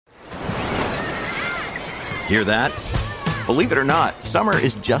Hear that? Believe it or not, summer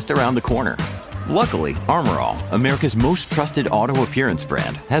is just around the corner. Luckily, Armor All, America's most trusted auto appearance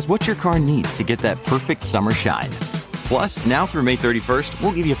brand, has what your car needs to get that perfect summer shine. Plus, now through May 31st,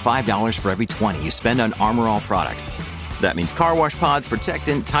 we'll give you $5 for every $20 you spend on Armor All products. That means car wash pods,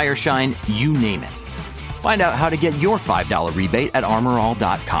 protectant, tire shine, you name it. Find out how to get your $5 rebate at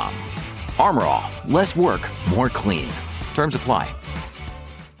armorall.com. Armor All, less work, more clean. Terms apply.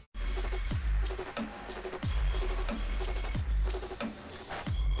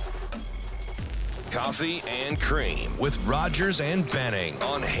 Coffee and Cream with Rogers and Benning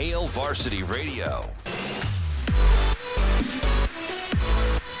on Hail Varsity Radio.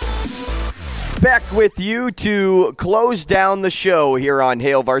 Back with you to close down the show here on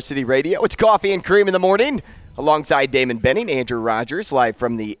Hail Varsity Radio. It's Coffee and Cream in the morning. Alongside Damon Benning, Andrew Rogers, live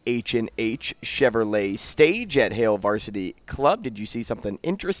from the H&H Chevrolet stage at Hail Varsity Club. Did you see something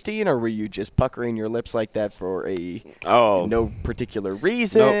interesting, or were you just puckering your lips like that for no particular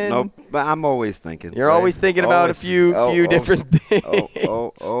reason? Nope. But I'm always thinking. You're always thinking about a few different things.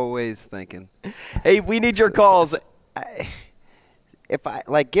 Always thinking. Hey, we need your calls. If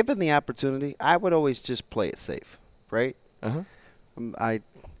I given the opportunity, I would always just play it safe, right? Uh-huh.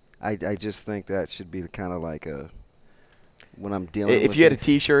 I just think that should be kind of like when I'm dealing with if you had a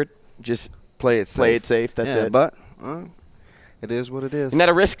T-shirt, just play it safe. Play it safe. That's it. But it is what it is. Isn't that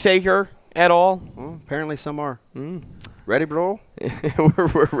a risk taker at all? Well, apparently some are. Ready, bro?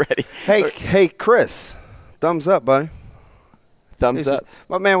 We're ready. Hey, Chris. Thumbs up, buddy. Thumbs up.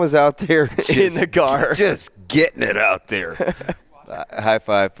 My man was out there in the car, just getting it out there. High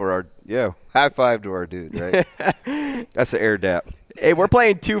five to our dude, right? That's an air dap. Hey, we're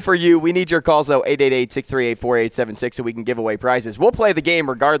playing 2 for you. We need your calls, though, 888-638-4876, so we can give away prizes. We'll play the game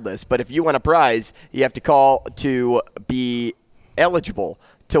regardless, but if you want a prize, you have to call to be eligible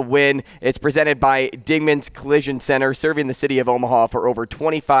to win. It's presented by Dingman's Collision Center, serving the city of Omaha for over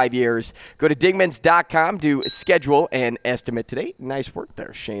 25 years. Go to dingmans.com to schedule an estimate today. Nice work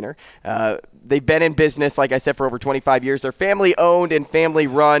there, Shaner. They've been in business, like I said, for over 25 years. They're family-owned and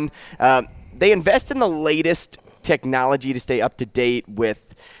family-run. They invest in the latest technology to stay up to date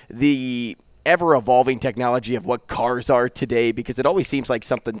with the ever-evolving technology of what cars are today, because it always seems like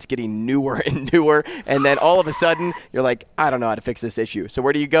something's getting newer and newer, and then all of a sudden you're like, I don't know how to fix this issue. So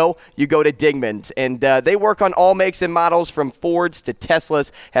where do you go? You go to Dingman's, and they work on all makes and models from Fords to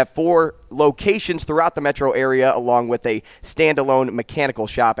Teslas, have 4 locations throughout the metro area, along with a standalone mechanical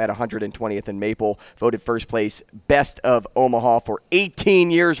shop at 120th and Maple, voted first place Best of Omaha for 18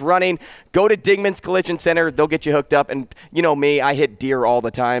 years running. Go to Dingman's Collision Center. They'll get you hooked up, and you know me, I hit deer all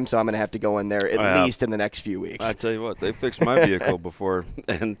the time, so I'm going to have to go in there at least in the next few weeks. I tell you what, they fixed my vehicle before,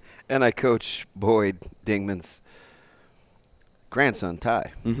 and I coach Boyd Dingman's grandson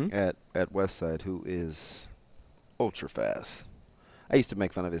Ty at Westside, who is ultra fast. I used to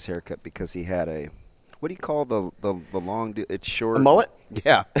make fun of his haircut because he had a, what do you call the long? It's short. A mullet?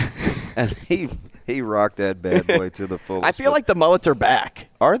 Yeah, and he rocked that bad boy to the fullest. I feel like the mullets are back.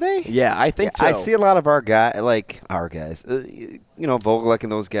 Are they? Yeah, I think so. I see a lot of our guys, Vogelek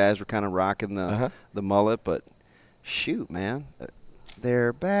and those guys were kind of rocking the mullet, but shoot, man,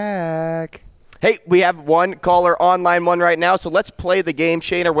 they're back. Hey, we have one caller on line 1 right now, so let's play the game,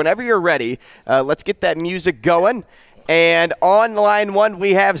 Shaner. Whenever you're ready, let's get that music going. And on line 1,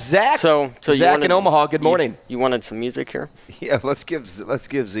 we have Zach. So Zach in Omaha. Good morning. You wanted some music here? Yeah, let's give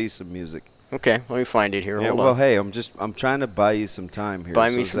Z some music. Okay, let me find it here. Yeah, Hold well, on. hey, I'm trying to buy you some time here. Buy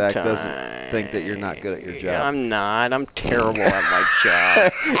so me some Zach time. doesn't think that you're not good at your job. I'm not. I'm terrible at my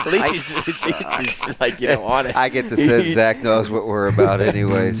job. At least he's like, you know, on it. I get to say Zach knows what we're about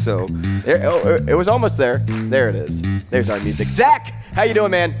anyway. So it was almost there. There it is. There's our music. Zach, how you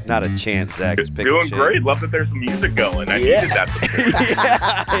doing, man? Not a chance. Zach is picking Doing shit. great. Love that there's some music going. I needed that.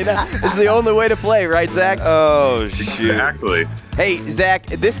 Yeah, I know. It's the only way to play, right, Zach? Oh, shoot. Exactly. Hey, Zach,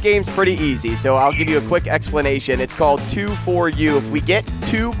 this game's pretty easy, so I'll give you a quick explanation. It's called 2 for You. If we get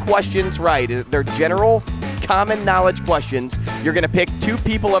 2 questions right, they're general, common knowledge questions, you're going to pick 2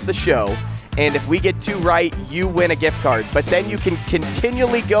 people of the show, and if we get 2 right, you win a gift card. But then you can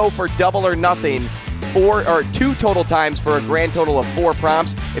continually go for double or nothing 2 total times for a grand total of 4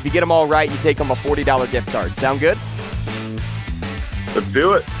 prompts. If you get them all right, you take home a $40 gift card. Sound good? Let's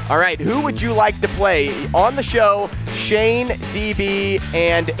do it. All right, who would you like to play on the show? Shane, DB,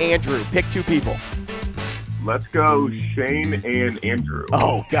 and Andrew. Pick 2 people. Let's go Shane and Andrew.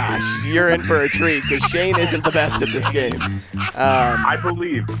 Oh, gosh, you're in for a treat because Shane isn't the best at this game. I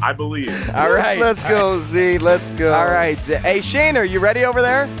believe. All right. Let's go, Z. Let's go. All right. Hey, Shane, are you ready over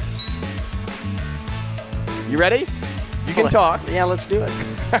there? You ready? You can talk. Yeah, let's do it.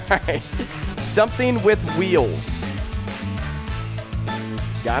 All right. Something with wheels.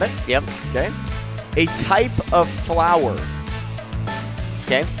 Got it? Yep. Okay. A type of flower.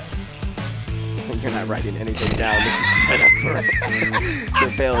 Okay. You're not writing anything down. This is set up for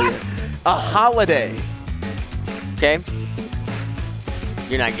failure. A holiday. Okay.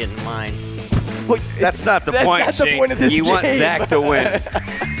 You're not getting mine. Wait, That's not the point, That's the Shane. point of this You want game. Zach to win.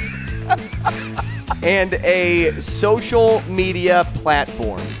 And a social media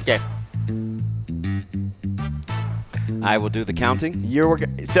platform. Okay. I will do the counting.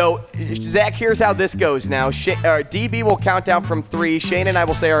 So, Zach, here's how this goes now. DB will count down from 3. Shane and I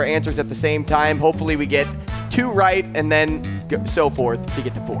will say our answers at the same time. Hopefully we get 2 right and then so forth to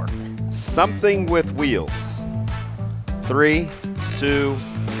get to 4. Something with wheels. 3, 2,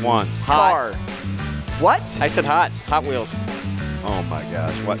 1. Car. What? I said hot. Hot Wheels. Oh my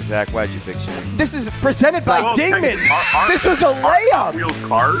gosh. What, Zach, why'd you pick Shane? This is presented by Well, Dingman. are- This was a Hot layup. Wheels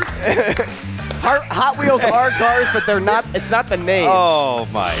cars? Hot Wheels are cars, but they're not. It's not the name. Oh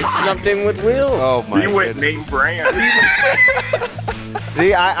my. Something with wheels. Oh my. We went goodness. name brand.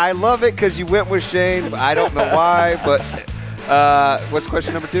 See, I love it because you went with Shane. I don't know why, but what's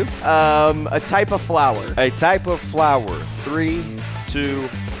question number 2? A type of flower. A type of flower. 3, 2,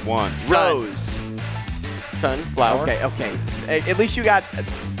 1. Rose. Sunflower. Okay. At least you got.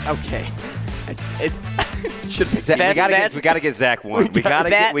 Okay. It should be. Zach, we gotta get Zach one. We gotta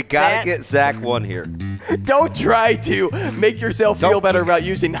get Zach one here. Don't try to make yourself feel Don't- better about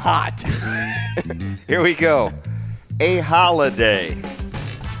using hot. Here we go. A holiday.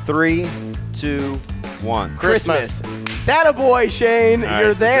 3, 2, 1. Christmas. That boy, Shane. All right,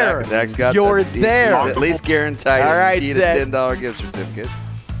 You're so there. Zach's got. You're he's there. at least guaranteed All right, a Zach. $10 gift certificate.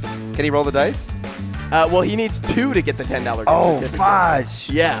 Can he roll the dice? Well, he needs 2 to get the $10 gift certificate. fudge.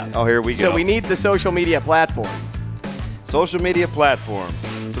 Yeah. Oh, here we go. So we need the social media platform. Social media platform.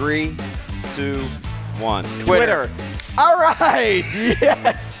 3, 2, 1. Twitter. All right.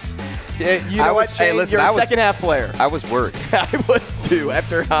 Yes. Yeah, you know I what, was- hey, Shane? listen, You're I a was- second half player. I was worried. I was too.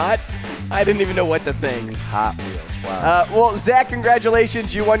 After hot, I didn't even know what to think. Hot Wheels. Wow. Well, Zach,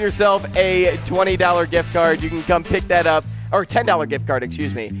 congratulations. You won yourself a $20 gift card. You can come pick that up, or $10 gift card,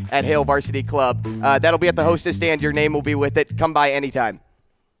 excuse me, at Hale Varsity Club. That'll be at the hostess stand. Your name will be with it. Come by anytime.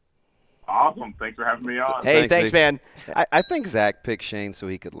 Awesome. Thanks for having me on. Hey, thanks, Zach. man. I think Zach picked Shane so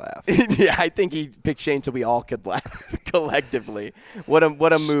he could laugh. Yeah, I think he picked Shane so we all could laugh collectively. What a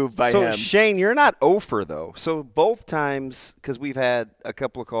move by So him. Shane, you're not over though. So both times, because we've had a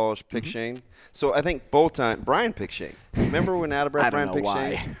couple of callers pick Shane. So I think both times Brian picked Shane. Remember when out of breath I Brian don't know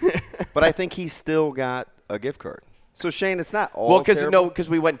picked why. Shane? But I think he's still got a gift card. So Shane, it's not all. Well, terrible. because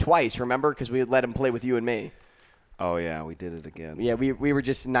we went twice, remember? Because we let him play with you and me. Oh yeah, we did it again. Yeah, we were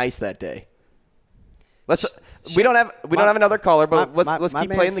just nice that day. We don't have another caller, but let's my keep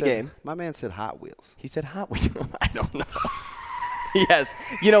man playing the said- game. My man said Hot Wheels. He said Hot Wheels. I don't know. Yes.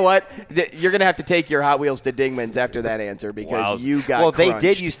 You know what? You're going to have to take your Hot Wheels to Dingman's after that answer because you got Well, they crunched.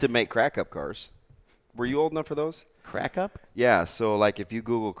 did used to make crack-up cars. Were you old enough for those? Crack up? Yeah, so like if you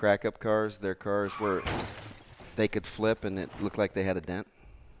Google crack-up cars, their cars were they could flip and it looked like they had a dent.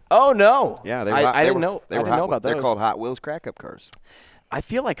 Oh, no. Yeah, I didn't know. I didn't know about those. They're called Hot Wheels crack-up cars. I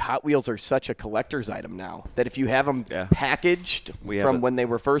feel like Hot Wheels are such a collector's item now that if you have them Yeah. packaged We have from a- when they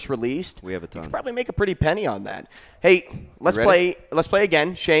were first released, we have a you ton. could probably make a pretty penny on that. Hey, let's ready? play. Let's play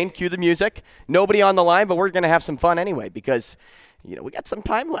again. Shane, cue the music. Nobody on the line, but we're going to have some fun anyway because we got some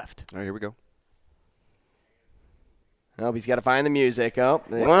time left. All right, here we go. Oh, he's got to find the music. Oh,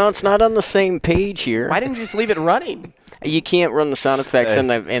 Well, it's not on the same page here. why didn't you just leave it running? You can't run the sound effects and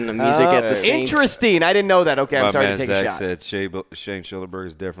the music at the same time. Interesting. I didn't know that. Okay, I'm My sorry man to take Zach a shot. said Shane Schillerberg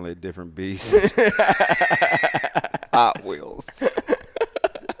is definitely a different beast. Hot Wheels.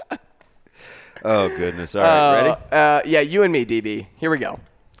 Oh, goodness. All right, ready? Yeah, you and me, DB. Here we go.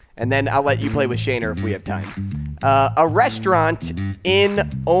 And then I'll let you play with Shaner if we have time. A restaurant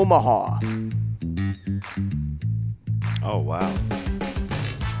in Omaha. Oh, wow.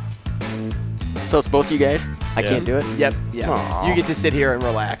 So it's both you guys? I can't do it? Yep. Yeah. Aw. You get to sit here and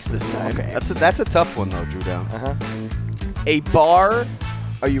relax this time. Okay. That's a tough one, though, Drew Down. A bar.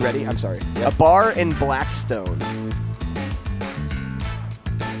 Are you ready? I'm sorry. A bar in Blackstone.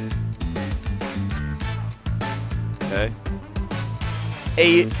 Okay.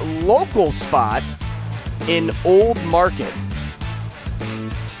 A local spot in Old Market.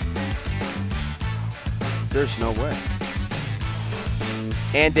 There's no way.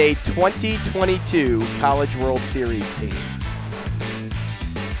 And a 2022 College World Series team.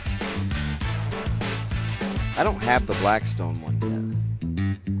 I don't have the Blackstone one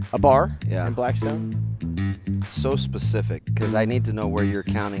yet. A bar Yeah. in Blackstone? so specific because I need to know where you're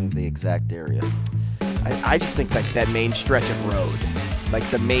counting the exact area. I just think like that main stretch of road, like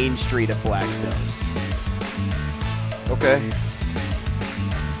the main street of Blackstone. Okay.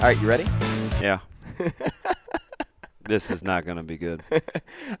 All right, you ready? Yeah. This is not going to be good.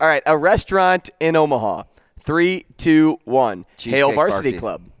 All right, a restaurant in Omaha. 3, 2, 1. Hale Varsity Party.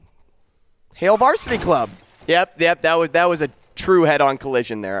 Club. Hale Varsity Club. Yep. That was a true head-on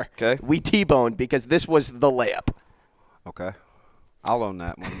collision there. Okay. We T-boned because this was the layup. Okay. I'll own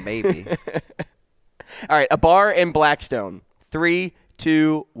that one, maybe. All right, a bar in Blackstone. 3,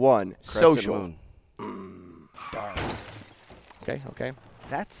 2, 1. Crescent Social. Moon. Darn. Okay.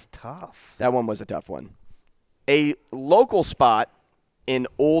 That's tough. That one was a tough one. A local spot in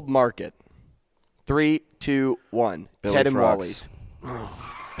Old Market. 3, 2, 1. Billy Ted and Frog's. Wally's.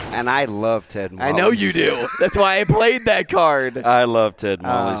 And I love Ted Mullis. I know you do. That's why I played that card. I love Ted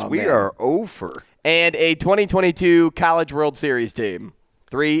Mullis. Oh, We man. are over. And a 2022 College World Series team.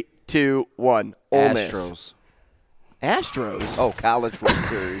 3, 2, 1. Ole Miss. Astros. Astros? Oh, College World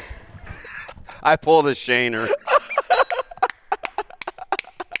Series. I pulled a Shaner.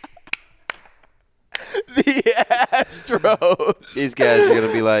 The Astros. These guys are going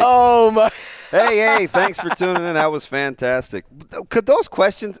to be like, Oh, my. hey, thanks for tuning in. That was fantastic. Could those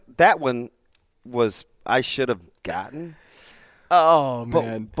questions, that one was, I should have gotten. Oh,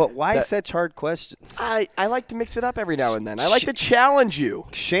 man. But why such hard questions? I like to mix it up every now and then. I like to challenge you.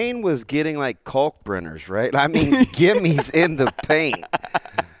 Shane was getting like Kalkbrenners, right? I mean, gimmies in the paint.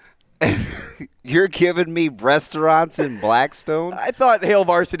 You're giving me restaurants in Blackstone? I thought Hale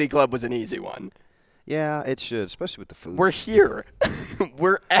Varsity Club was an easy one. Yeah, it should, especially with the food. We're here.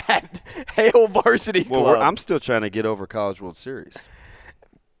 We're at Hale Varsity Club. Well, I'm still trying to get over College World Series.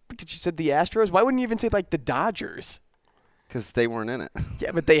 Because you said the Astros? Why wouldn't you even say, like, the Dodgers? Because they weren't in it.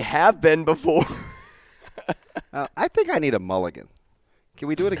 Yeah, but they have been before. I think I need a mulligan. Can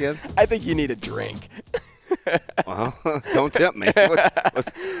we do it again? I think you need a drink. Well, don't tempt me.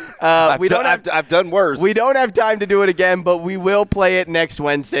 I've done worse. We don't have time to do it again, but we will play it next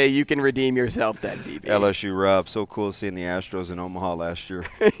Wednesday. You can redeem yourself then, DB. LSU Rob. So cool seeing the Astros in Omaha last year.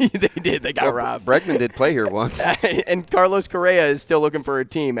 They did. They got robbed. Bregman did play here once. And Carlos Correa is still looking for a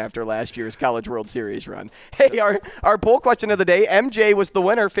team after last year's College World Series run. Hey, our poll question of the day, MJ was the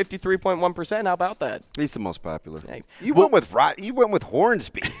winner, 53.1%. How about that? He's the most popular. Hey, You went with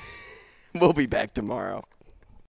Hornsby. We'll be back tomorrow.